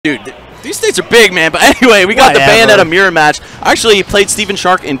Dude, these states are big, man. But anyway, we got the Bayonetta mirror match. I actually played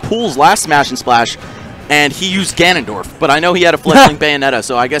Stevenshark in Pool's last Smash and Splash, and he used Ganondorf. But I know he had a fledgling Bayonetta,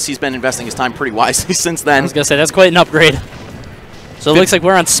 so I guess he's been investing his time pretty wisely since then. I was going to say, that's quite an upgrade. So it looks like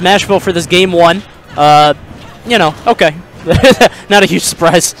we're on Smashville for this game one. You know, okay. Not a huge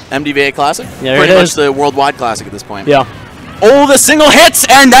surprise. MDVA Classic? Yeah, pretty much the worldwide classic at this point. Yeah. Oh, the single hits,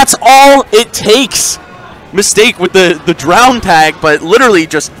 and that's all it takes. Mistake with the drown tag, but literally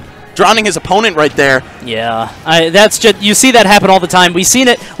just drowning his opponent right there. Yeah, that's just, you see that happen all the time. We've seen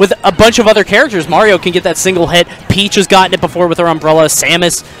it with a bunch of other characters. Mario can get that single hit. Peach has gotten it before with her umbrella.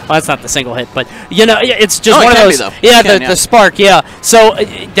 Samus, well, that's not the single hit, but you know, it's just one of those. The spark. Yeah, so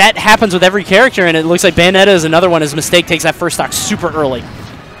that happens with every character, and it looks like Bayonetta is another one. His Mistake takes that first stock super early.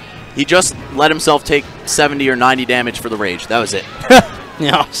 He just let himself take 70 or 90 damage for the rage. That was it.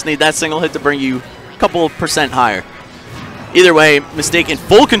 Yeah, just need that single hit to bring you a couple % higher. Either way, Mistake in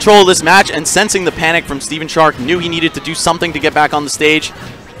full control of this match and sensing the panic from Stevenshark, knew he needed to do something to get back on the stage.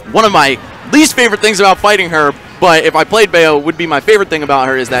 One of my least favorite things about fighting her, but if I played Bayo, would be my favorite thing about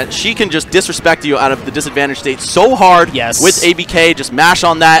her, is that she can just disrespect you out of the disadvantage state so hard. Yes. With ABK, just mash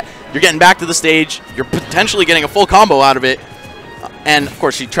on that. You're getting back to the stage. You're potentially getting a full combo out of it. And, of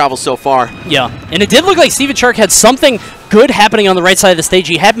course, she travels so far. Yeah, and it did look like Stevenshark had something good happening on the right side of the stage.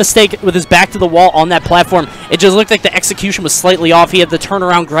 He had Mistake with his back to the wall on that platform. It just looked like the execution was slightly off. He had the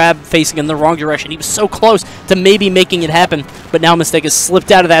turnaround grab facing in the wrong direction. He was so close to maybe making it happen, but now Mistake has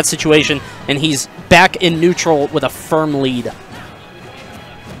slipped out of that situation, and he's back in neutral with a firm lead.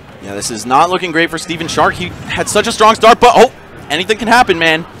 Yeah, this is not looking great for Stevenshark. He had such a strong start, but, oh, anything can happen,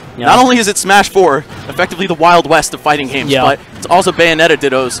 man. Yeah. Not only is it Smash 4, effectively the Wild West of fighting games, but it's also Bayonetta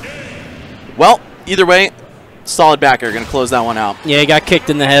dittos. Well, either way, solid backer. Going to close that one out. Yeah, he got kicked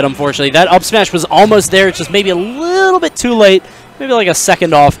in the head, unfortunately. That up smash was almost there. It's just maybe a little bit too late. Maybe like a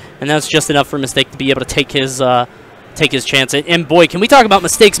second off, and that's just enough for Mistake to be able to take his chance. And boy, can we talk about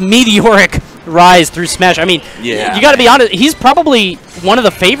Mistake's meteoric rise through Smash. I mean, you got to be honest, he's probably one of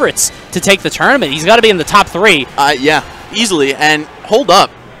the favorites to take the tournament. He's got to be in the top 3. Yeah, easily. And hold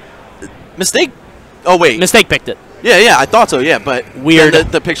up. Mistake. Oh, wait. Mistake picked it. Yeah, I thought so, yeah, but weird.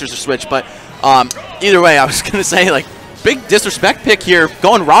 The pictures are switched. But either way, I was going to say, like, big disrespect pick here.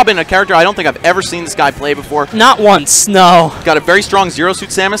 Going Robin, a character I don't think I've ever seen this guy play before. Not once, no. Got a very strong Zero Suit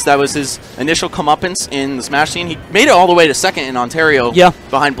Samus. That was his initial comeuppance in the Smash scene. He made it all the way to second in Ontario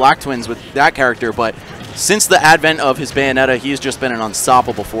behind Black Twins with that character. But since the advent of his Bayonetta, he's just been an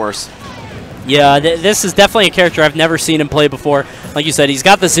unstoppable force. Yeah, this is definitely a character I've never seen him play before. Like you said, he's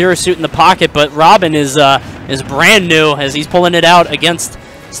got the Zero Suit in the pocket, but Robin is brand new as he's pulling it out against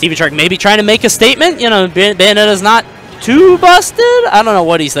Stevenshark. Maybe trying to make a statement. You know, Bayonetta's not too busted. I don't know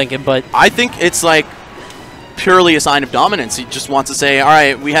what he's thinking, but I think it's like purely a sign of dominance. He just wants to say, all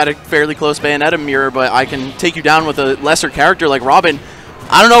right, we had a fairly close Bayonetta mirror, but I can take you down with a lesser character like Robin.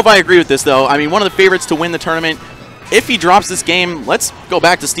 I don't know if I agree with this, though. I mean, one of the favorites to win the tournament. If he drops this game, let's go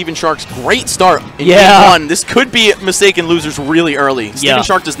back to Stevenshark's great start in game 1. This could be mistaken losers really early.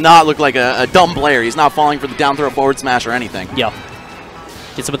 Stevenshark does not look like a dumb player. He's not falling for the down throw forward smash or anything. Yeah.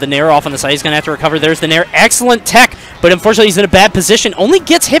 Gets it with the Nair off on the side. He's going to have to recover. There's the Nair. Excellent tech, but unfortunately he's in a bad position. Only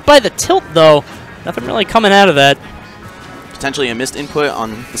gets hit by the tilt, though. Nothing really coming out of that. Potentially a missed input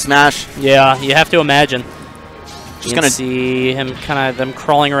on the smash. Yeah, you have to imagine. Just going to see him them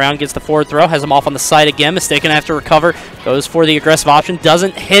crawling around, gets the forward throw, has him off on the side again. Mistake gonna have to recover, goes for the aggressive option,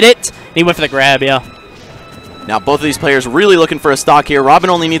 doesn't hit it. He went for the grab, Now both of these players really looking for a stock here.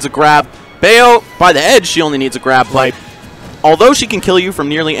 Robin only needs a grab. Bayo, by the edge, she only needs a grab. But although she can kill you from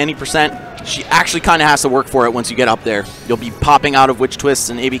nearly any percent, she actually kind of has to work for it once you get up there. You'll be popping out of witch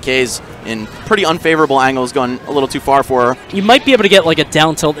twists and ABKs in pretty unfavorable angles, going a little too far for her. You might be able to get like a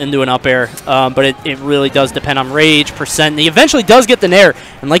down tilt into an up air, but it really does depend on rage, percent. And he eventually does get the Nair.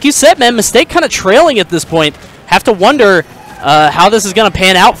 And like you said, man, Mistake kind of trailing at this point. Have to wonder how this is going to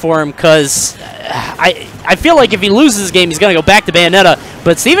pan out for him, because I feel like if he loses this game, he's going to go back to Bayonetta.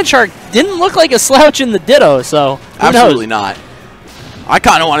 But Stevenshark didn't look like a slouch in the Ditto, so who Absolutely knows? Not. I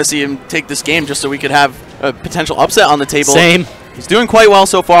kind of want to see him take this game just so we could have a potential upset on the table. Same. He's doing quite well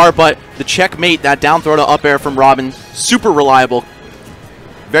so far, but the checkmate, that down throw to up air from Robin, super reliable.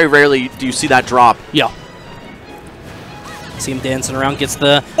 Very rarely do you see that drop. Yeah. See him dancing around, gets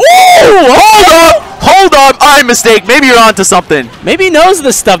the... Oh! Hold up! All right, Mistake. Maybe you're on to something. Maybe he knows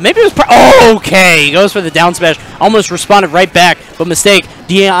this stuff. Maybe it was... okay. He goes for the down smash. Almost responded right back, but Mistake,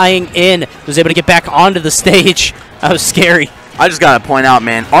 DIing in, was able to get back onto the stage. That was scary. I just got to point out,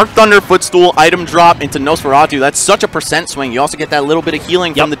 man, Arc Thunder footstool item drop into Nosferatu. That's such a percent swing. You also get that little bit of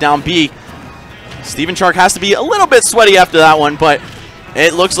healing from the down B. Stevenshark has to be a little bit sweaty after that one, but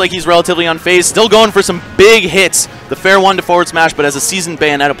It looks like he's relatively unfazed, still going for some big hits. The fair one to forward smash, but as a seasoned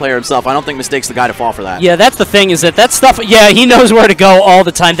Bayonetta player himself, I don't think Mistake's the guy to fall for that. Yeah, that's the thing, is that stuff, yeah, he knows where to go all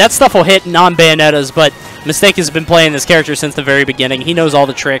the time. That stuff will hit non-Bayonettas, but Mistake has been playing this character since the very beginning. He knows all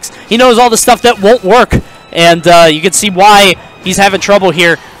the tricks. He knows all the stuff that won't work, and you can see why he's having trouble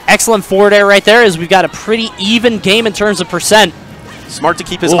here. Excellent forward air right there, as we've got a pretty even game in terms of percent. Smart to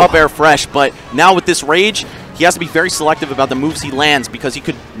keep his up air fresh, but now with this rage, he has to be very selective about the moves he lands because he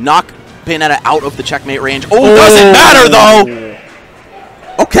could knock Bayonetta out of the checkmate range. Oh, doesn't matter,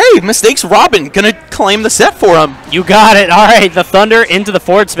 though! Okay, Mistake's Robin gonna claim the set for him. You got it. All right, the Thunder into the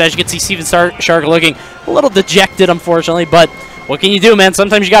forward smash. You can see Stevenshark looking a little dejected, unfortunately, but what can you do, man?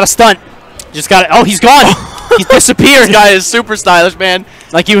 Sometimes you gotta stunt. Just gotta... Oh, he's gone! He's disappeared. This guy is super stylish, man.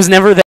 Like he was never there.